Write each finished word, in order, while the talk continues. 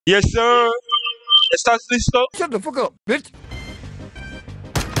Yes, sir. ¿Estás listo? Shut the fuck up, bitch.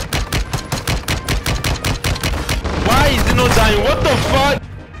 Why is he not dying? What the fuck?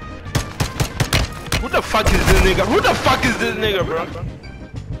 Who the fuck is this nigga? Who the fuck is this nigga, bro?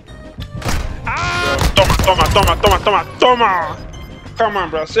 Ah! Toma. Come on,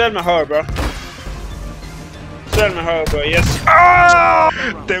 bro. Sé el mejor, bro. Sé el mejor, bro. Yes. ¡Ah!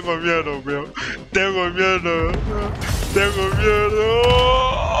 Tengo miedo, bro. Tengo miedo.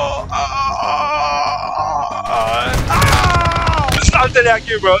 Salte de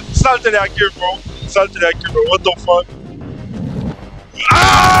aquí, bro. Salte de aquí, bro. What the fuck?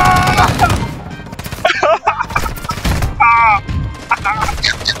 ¡Ah!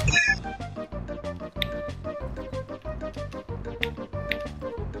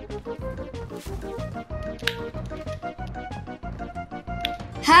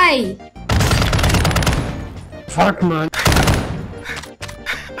 Hi. Fuck, man.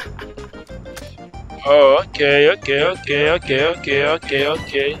 Oh, okay.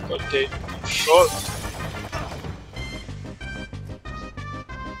 Sure.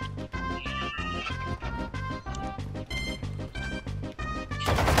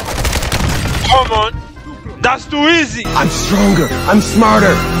 Come on. That's too easy. I'm stronger. I'm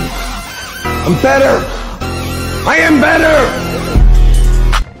smarter. I'm better. I am better.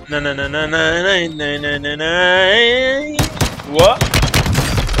 No. What?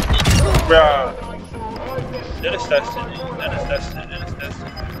 Bruh. That is testing.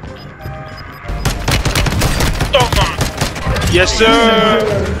 Toma. Yes, sir.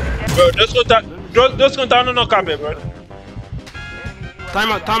 Bro, dos contando no cabe, bro.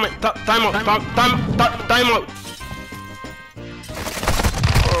 Time out.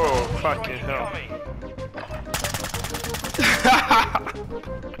 Oh, fucking hell.